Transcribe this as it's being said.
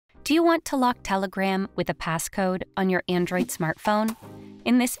Do you want to lock Telegram with a passcode on your Android smartphone?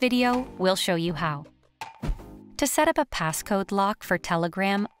 In this video, we'll show you how. To set up a passcode lock for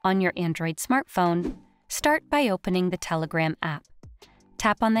Telegram on your Android smartphone, start by opening the Telegram app.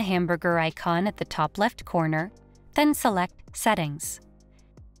 Tap on the hamburger icon at the top left corner, then select Settings.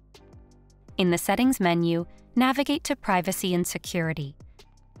 In the Settings menu, navigate to Privacy and Security,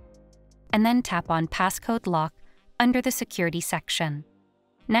 and then tap on Passcode Lock under the Security section.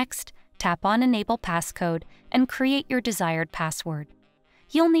 Next, tap on Enable Passcode and create your desired password.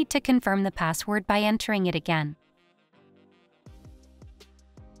 You'll need to confirm the password by entering it again.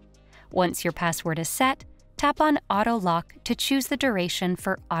 Once your password is set, tap on Auto Lock to choose the duration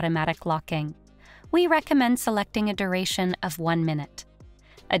for automatic locking. We recommend selecting a duration of 1 minute.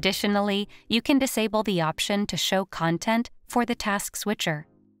 Additionally, you can disable the option to show content for the task switcher.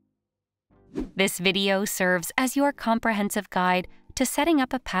 This video serves as your comprehensive guide to setting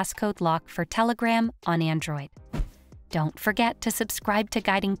up a passcode lock for Telegram on Android. Don't forget to subscribe to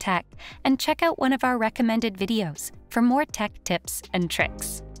Guiding Tech and check out one of our recommended videos for more tech tips and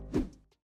tricks.